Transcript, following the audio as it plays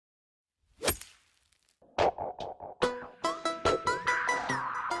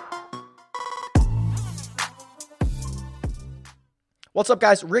What's up,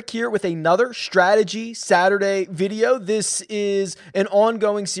 guys? Rick here with another Strategy Saturday video. This is an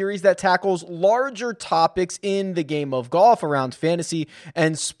ongoing series that tackles larger topics in the game of golf around fantasy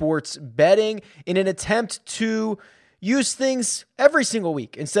and sports betting in an attempt to use things every single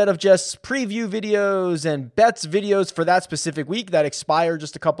week instead of just preview videos and bets videos for that specific week that expire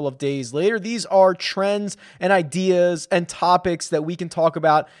just a couple of days later. These are trends and ideas and topics that we can talk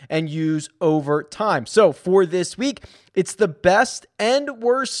about and use over time. So for this week, it's the best and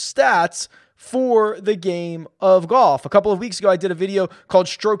worst stats for the game of golf. A couple of weeks ago, I did a video called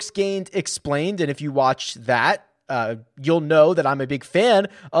Strokes Gained Explained, and if you watched that, you'll know that I'm a big fan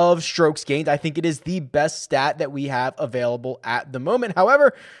of strokes gained. I think it is the best stat that we have available at the moment.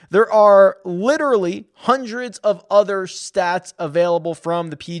 However, there are literally hundreds of other stats available from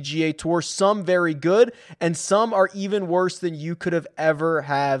the PGA Tour, some very good, and some are even worse than you could have ever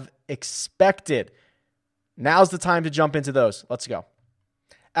have expected. Now's the time to jump into those. Let's go.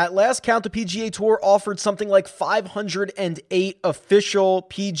 At last count, the PGA Tour offered something like 508 official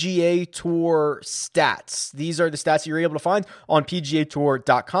PGA Tour stats. These are the stats you're able to find on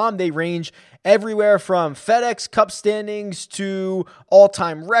PGAtour.com. They range everywhere from FedEx Cup standings to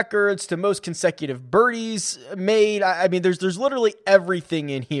all-time records to most consecutive birdies made. I mean, there's literally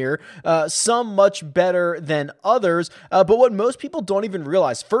everything in here, some much better than others. But what most people don't even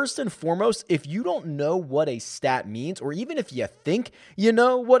realize, first and foremost, if you don't know what a stat means, or even if you think you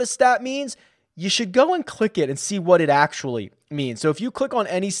know what a stat means, you should go and click it and see what it actually means. So if you click on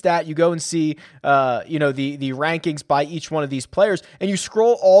any stat, you go and see, the rankings by each one of these players, and you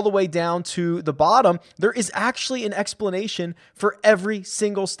scroll all the way down to the bottom, there is actually an explanation for every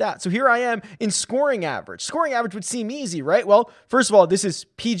single stat. So here I am in scoring average. Scoring average would seem easy, right? Well, first of all, this is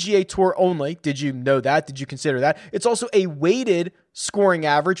PGA Tour only. Did you know that? Did you consider that? It's also a weighted scoring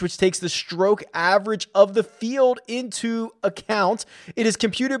average, which takes the stroke average of the field into account. It is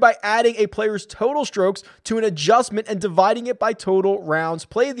computed by adding a player's total strokes to an adjustment and dividing it by total rounds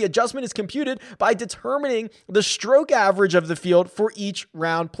played. The adjustment is computed by determining the stroke average of the field for each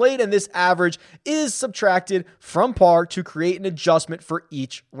round played, and this average is subtracted from par to create an adjustment for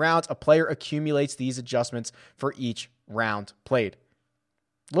each round. A player accumulates these adjustments for each round played.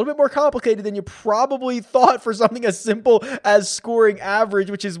 A little bit more complicated than you probably thought for something as simple as scoring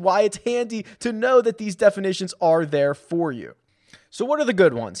average, which is why it's handy to know that these definitions are there for you. So what are the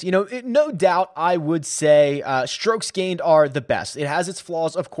good ones? No doubt I would say strokes gained are the best. It has its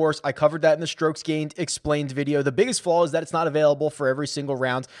flaws, of course. I covered that in the strokes gained explained video. The biggest flaw is that it's not available for every single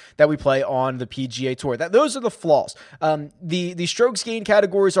round that we play on the PGA Tour. Those are the flaws. The strokes gained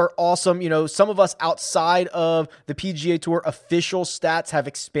categories are awesome. Some of us outside of the PGA Tour official stats have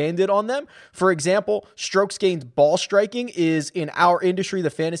expanded on them. For example, strokes gained ball striking is in our industry, the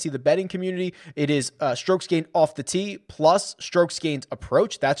fantasy, the betting community. It is strokes gained off the tee plus strokes gained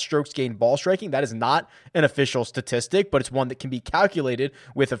approach. That's strokes gained ball striking. That is not an official statistic, but it's one that can be calculated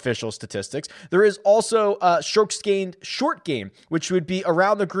with official statistics. There is also strokes gained short game, which would be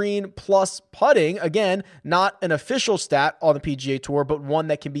around the green plus putting. Again, not an official stat on the PGA Tour, but one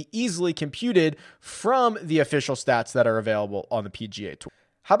that can be easily computed from the official stats that are available on the PGA Tour.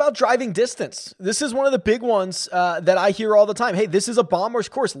 How about driving distance? This is one of the big ones that I hear all the time. Hey, this is a bomber's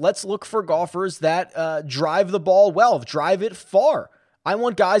course. Let's look for golfers that drive the ball well, drive it far. I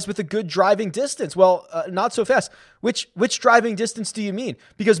want guys with a good driving distance. Well, not so fast. Which driving distance do you mean?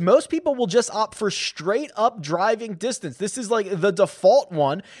 Because most people will just opt for straight up driving distance. This is like the default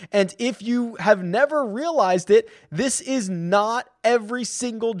one. And if you have never realized it, this is not every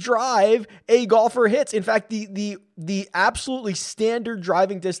single drive a golfer hits. In fact, the absolutely standard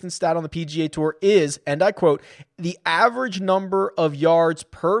driving distance stat on the PGA Tour is, and I quote, the average number of yards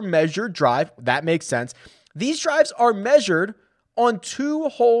per measured drive. That makes sense. These drives are measured on 2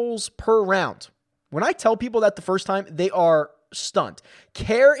 holes per round. When I tell people that the first time, they are stunned.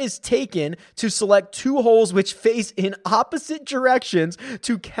 Care is taken to select 2 holes which face in opposite directions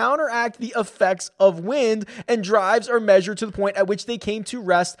to counteract the effects of wind, and drives are measured to the point at which they came to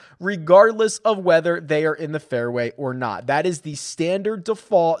rest regardless of whether they are in the fairway or not. That is the standard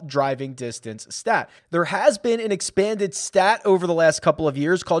default driving distance stat. There has been an expanded stat over the last couple of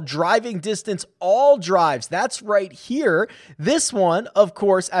years called driving distance all drives. That's right here. This one, of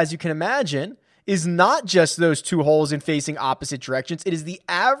course, as you can imagine, is not just those 2 holes in facing opposite directions. It is the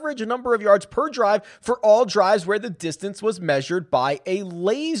average number of yards per drive for all drives where the distance was measured by a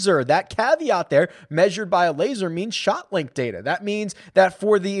laser. That caveat there, measured by a laser, means shot length data. That means that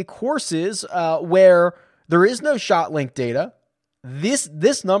for the courses where there is no shot length data,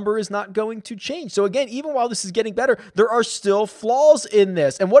 this number is not going to change. So again, even while this is getting better, there are still flaws in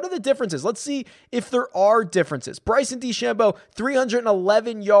this. And what are the differences? Let's see if there are differences. Bryson DeChambeau,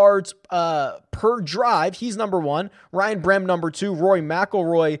 311 yards per drive. He's number one. Ryan Brehm, number two. Rory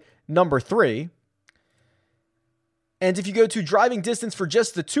McIlroy, number three. And if you go to driving distance for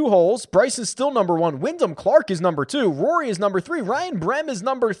just the two holes, Bryce is still number one. Wyndham Clark is number two. Rory is number three. Ryan Brehm is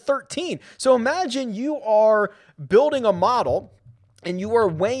number 13. So imagine you are building a model and you are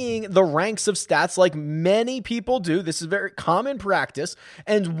weighing the ranks of stats like many people do. This is very common practice.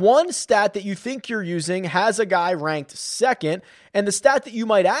 And one stat that you think you're using has a guy ranked second, and the stat that you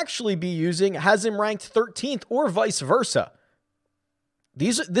might actually be using has him ranked 13th, or vice versa.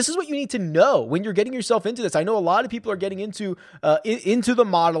 This is what you need to know when you're getting yourself into this. I know a lot of people are getting into the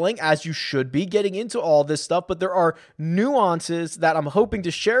modeling, as you should be, getting into all this stuff, but there are nuances that I'm hoping to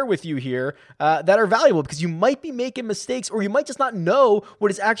share with you here that are valuable, because you might be making mistakes, or you might just not know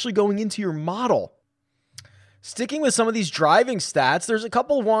what is actually going into your model. Sticking with some of these driving stats, there's a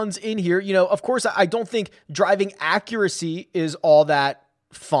couple of ones in here. Of course, I don't think driving accuracy is all that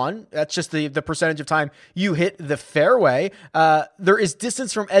fun. That's just the percentage of time you hit the fairway. There is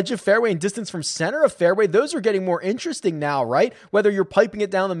distance from edge of fairway and distance from center of fairway. Those are getting more interesting now, right? Whether you're piping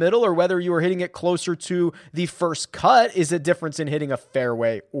it down the middle or whether you are hitting it closer to the first cut is a difference in hitting a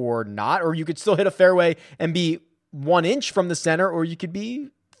fairway or not. Or you could still hit a fairway and be 1 inch from the center, or you could be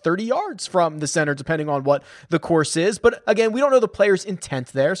 30 yards from the center, depending on what the course is. But again, we don't know the player's intent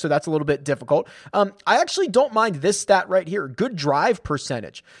there, so that's a little bit difficult. I actually don't mind this stat right here. Good drive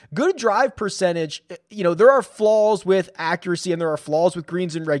percentage. Good drive percentage, there are flaws with accuracy and there are flaws with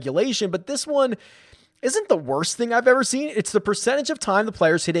greens and regulation, but this one isn't the worst thing I've ever seen. It's the percentage of time the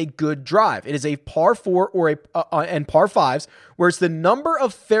players hit a good drive. It is a par 4 and par 5s, where it's the number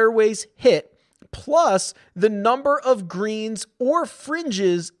of fairways hit plus the number of greens or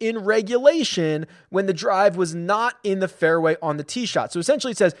fringes in regulation when the drive was not in the fairway on the tee shot. So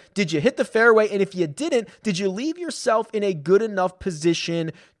essentially it says, did you hit the fairway? And if you didn't, did you leave yourself in a good enough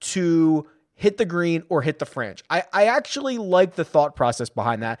position to hit the green or hit the fringe? I actually like the thought process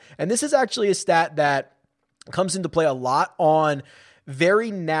behind that. And this is actually a stat that comes into play a lot on very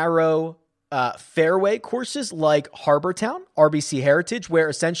narrow fairway courses like Harbour Town, RBC Heritage, where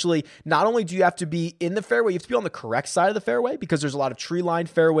essentially not only do you have to be in the fairway, you have to be on the correct side of the fairway, because there's a lot of tree-lined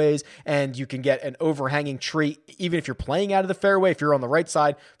fairways and you can get an overhanging tree even if you're playing out of the fairway. If you're on the right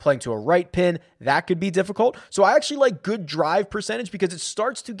side, playing to a right pin, that could be difficult. So I actually like good drive percentage, because it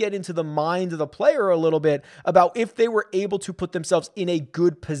starts to get into the mind of the player a little bit about if they were able to put themselves in a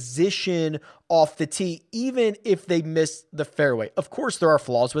good position off the tee, even if they miss the fairway. Of course, there are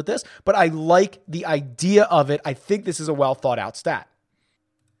flaws with this, but I like the idea of it. I think this is a well thought out stat.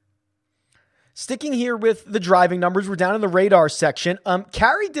 Sticking here with the driving numbers, we're down in the radar section.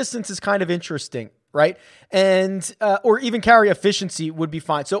 Carry distance is kind of interesting, right? And or even carry efficiency would be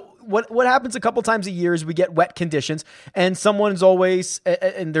fine. So what happens a couple times a year is we get wet conditions, and someone's always,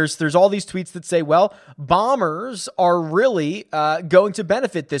 and there's all these tweets that say, well, bombers are really going to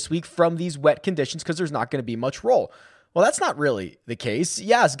benefit this week from these wet conditions because there's not going to be much roll. Well, that's not really the case.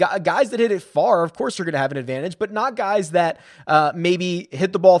 Yes, guys that hit it far, of course, are going to have an advantage, but not guys that maybe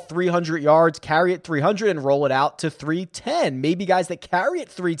hit the ball 300 yards, carry it 300, and roll it out to 310. Maybe guys that carry it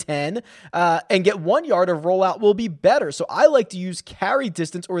 310 and get 1 yard of rollout will be better. So I like to use carry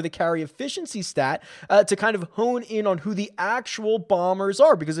distance or the carry efficiency stat to kind of hone in on who the actual bombers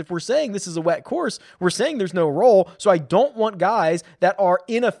are, because if we're saying this is a wet course, we're saying there's no roll, so I don't want guys that are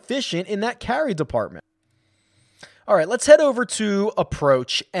inefficient in that carry department. All right, let's head over to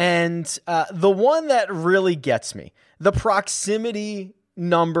approach, and the one that really gets me, the proximity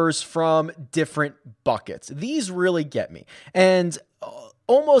numbers from different buckets. These really get me. And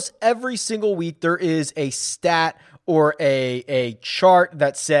almost every single week there is a stat or a chart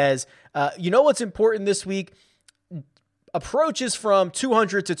that says, what's important this week? Approaches from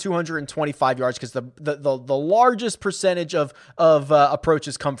 200 to 225 yards, because the largest percentage of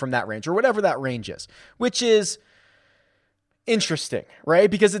approaches come from that range, or whatever that range is, which is interesting,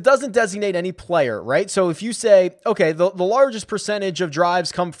 right? Because it doesn't designate any player, right? So if you say, okay, the largest percentage of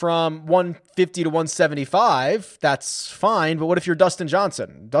drives come from 150 to 175, that's fine. But what if you're Dustin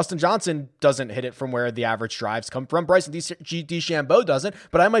Johnson? Dustin Johnson doesn't hit it from where the average drives come from. Bryson DeChambeau doesn't,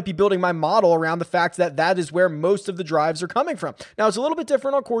 but I might be building my model around the fact that that is where most of the drives are coming from. Now, it's a little bit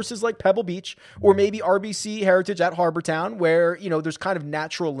different on courses like Pebble Beach or maybe RBC Heritage at Harbour Town, where, there's kind of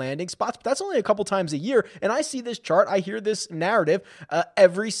natural landing spots, but that's only a couple times a year. And I see this chart, I hear this narrative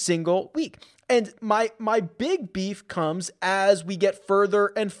every single week. And my big beef comes as we get further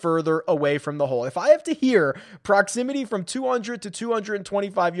and further away from the hole. If I have to hear proximity from 200 to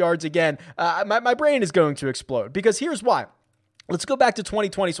 225 yards again, my brain is going to explode, because here's why. Let's go back to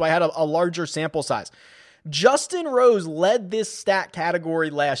 2020, so I had a larger sample size. Justin Rose led this stat category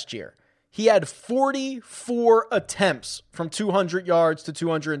last year. He had 44 attempts from 200 yards to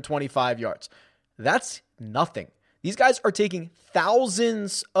 225 yards. That's nothing. These guys are taking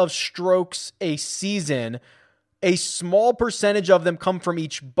thousands of strokes a season. A small percentage of them come from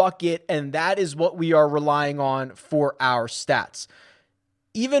each bucket, and that is what we are relying on for our stats.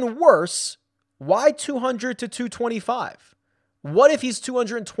 Even worse, why 200 to 225? What if he's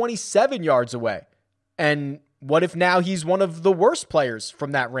 227 yards away? And what if now he's one of the worst players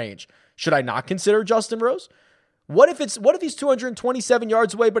from that range? Should I not consider Justin Rose? What if he's 227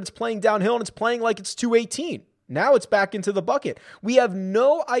 yards away, but it's playing downhill and it's playing like it's 218? Now it's back into the bucket. We have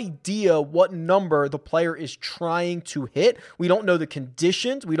no idea what number the player is trying to hit. We don't know the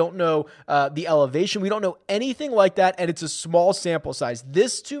conditions. We don't know the elevation. We don't know anything like that, and it's a small sample size.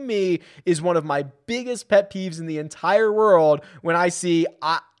 This, to me, is one of my biggest pet peeves in the entire world when I see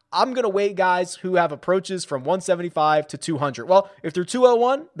I'm going to weight guys who have approaches from 175 to 200. Well, if they're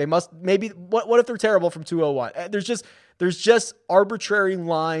 201, they must maybe, what if they're terrible from 201? There's just arbitrary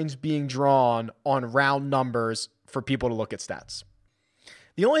lines being drawn on round numbers for people to look at stats.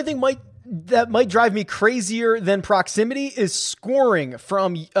 The only thing that might drive me crazier than proximity is scoring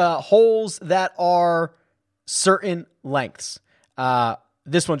from holes that are certain lengths.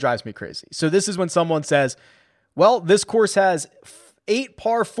 This one drives me crazy. So this is when someone says, well, this course has 8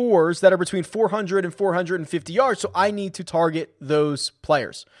 par 4s that are between 400 and 450 yards, so I need to target those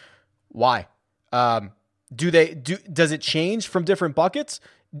players. Why? Does it change from different buckets?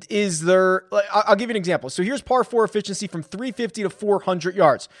 I'll give you an example. So here's par 4 efficiency from 350 to 400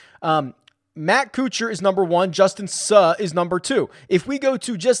 yards. Matt Kuchar is number 1. Justin Suh is number 2. If we go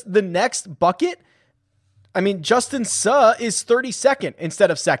to just the next bucket, Justin Suh is 32nd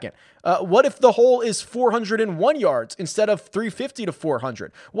instead of second. What if the hole is 401 yards instead of 350 to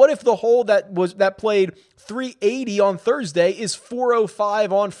 400? What if the hole that played 380 on Thursday is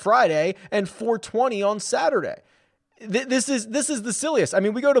 405 on Friday and 420 on Saturday? This is the silliest.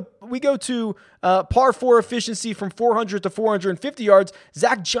 We go to par 4 efficiency from 400 to 450 yards.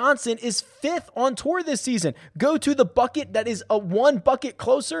 Zach Johnson is 5th on tour this season. Go to the bucket that is one bucket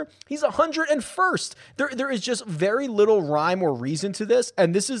closer. He's 101st. There is just very little rhyme or reason to this,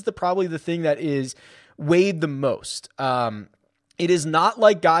 and this is probably the thing that is weighed the most. It is not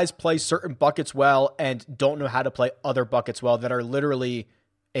like guys play certain buckets well and don't know how to play other buckets well that are literally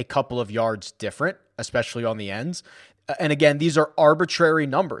a couple of yards different, especially on the ends. And again, these are arbitrary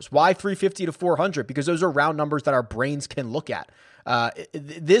numbers. Why 350 to 400? Because those are round numbers that our brains can look at.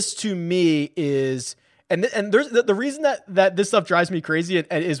 This to me is, and there's the reason that this stuff drives me crazy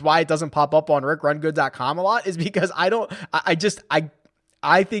and is why it doesn't pop up on rickrungood.com a lot is because I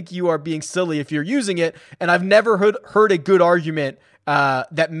think you are being silly if you're using it. And I've never heard a good argument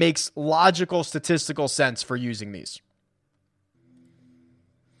that makes logical statistical sense for using these.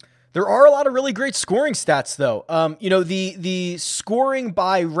 There are a lot of really great scoring stats, though. The scoring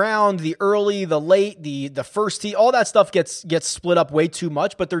by round, the early, the late, the first tee, all that stuff gets split up way too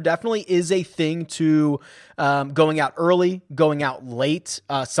much. But there definitely is a thing to going out early, going out late.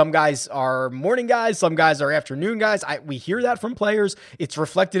 Some guys are morning guys, some guys are afternoon guys. We hear that from players. It's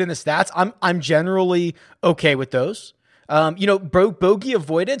reflected in the stats. I'm generally okay with those. Bogey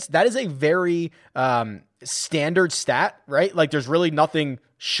avoidance, that is a very standard stat, right? Like there's really nothing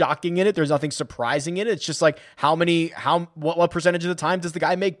shocking in it. There's nothing surprising in it. It's just like what percentage of the time does the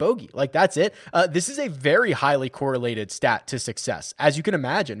guy make bogey? Like that's it. This is a very highly correlated stat to success. As you can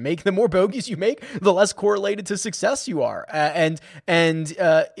imagine, the more bogeys you make, the less correlated to success you are. I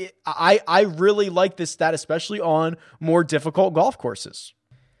really like this stat, especially on more difficult golf courses.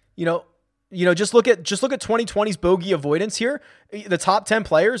 Just look at 2020's bogey avoidance here. The top 10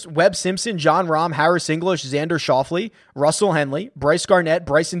 players: Webb Simpson, Jon Rahm, Harris English, Xander Schauffele, Russell Henley, Bryce Garnett,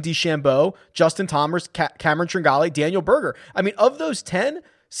 Bryson DeChambeau, Justin Thomas, Cameron Tringale, Daniel Berger. Of those 10,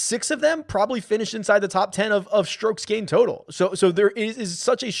 6 of them probably finished inside the top 10 of strokes gained total. So there is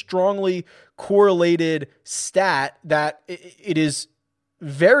such a strongly correlated stat that it is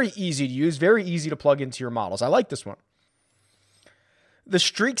very easy to use, very easy to plug into your models. I like this one. The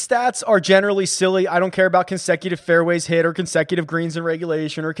streak stats are generally silly. I don't care about consecutive fairways hit or consecutive greens in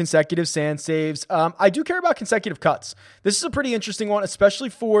regulation or consecutive sand saves. I do care about consecutive cuts. This is a pretty interesting one, especially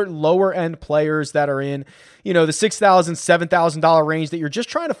for lower end players that are in, the $6,000, $7,000 range that you're just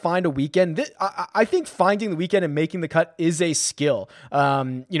trying to find a weekend. I think finding the weekend and making the cut is a skill.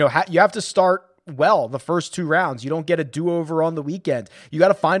 You have to start well the first 2 rounds. You don't get a do-over on the weekend. You got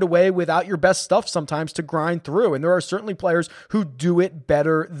to find a way without your best stuff sometimes to grind through. And there are certainly players who do it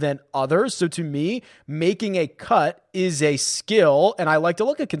better than others. So to me, making a cut is a skill. And I like to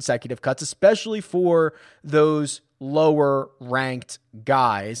look at consecutive cuts, especially for those lower ranked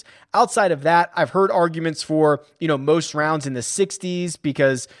guys. Outside of that, I've heard arguments for, most rounds in the 60s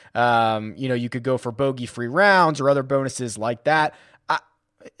because, you could go for bogey-free rounds or other bonuses like that.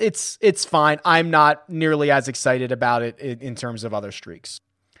 It's fine. I'm not nearly as excited about it in terms of other streaks.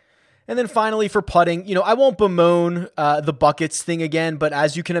 And then finally for putting, I won't bemoan the buckets thing again, but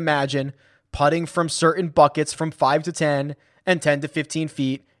as you can imagine, putting from certain buckets from 5 to 10 and 10 to 15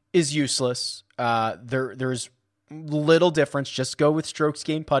 feet is useless. There's little difference. Just go with strokes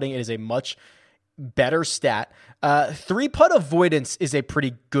gained putting. It is a much better stat. 3-putt avoidance is a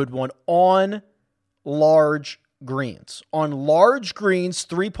pretty good one on large greens. On large greens,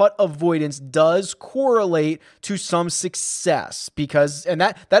 3-putt avoidance does correlate to some success and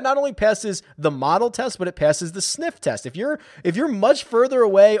that not only passes the model test, but it passes the sniff test. If you're much further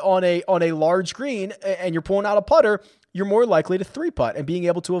away on a large green and you're pulling out a putter, you're more likely to 3-putt, and being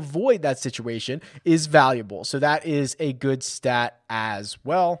able to avoid that situation is valuable. So that is a good stat as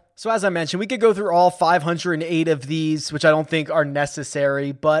well. So as I mentioned, we could go through all 508 of these, which I don't think are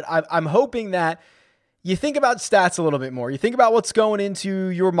necessary, but I'm hoping that you think about stats a little bit more. You think about what's going into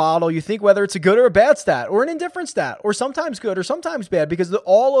your model. You think whether it's a good or a bad stat or an indifferent stat or sometimes good or sometimes bad, because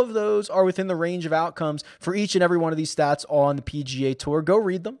all of those are within the range of outcomes for each and every one of these stats on the PGA Tour. Go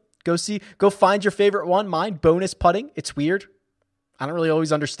read them. Go find your favorite one. Mine, bonus putting. It's weird. I don't really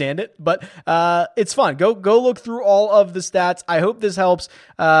always understand it, but it's fun. Go look through all of the stats. I hope this helps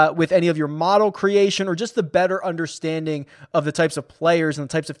with any of your model creation or just the better understanding of the types of players and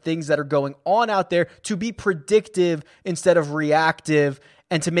the types of things that are going on out there to be predictive instead of reactive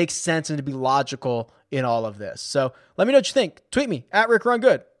and to make sense and to be logical in all of this. So let me know what you think. Tweet me at Rick Run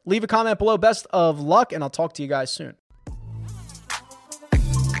Good. Leave a comment below. Best of luck, and I'll talk to you guys soon.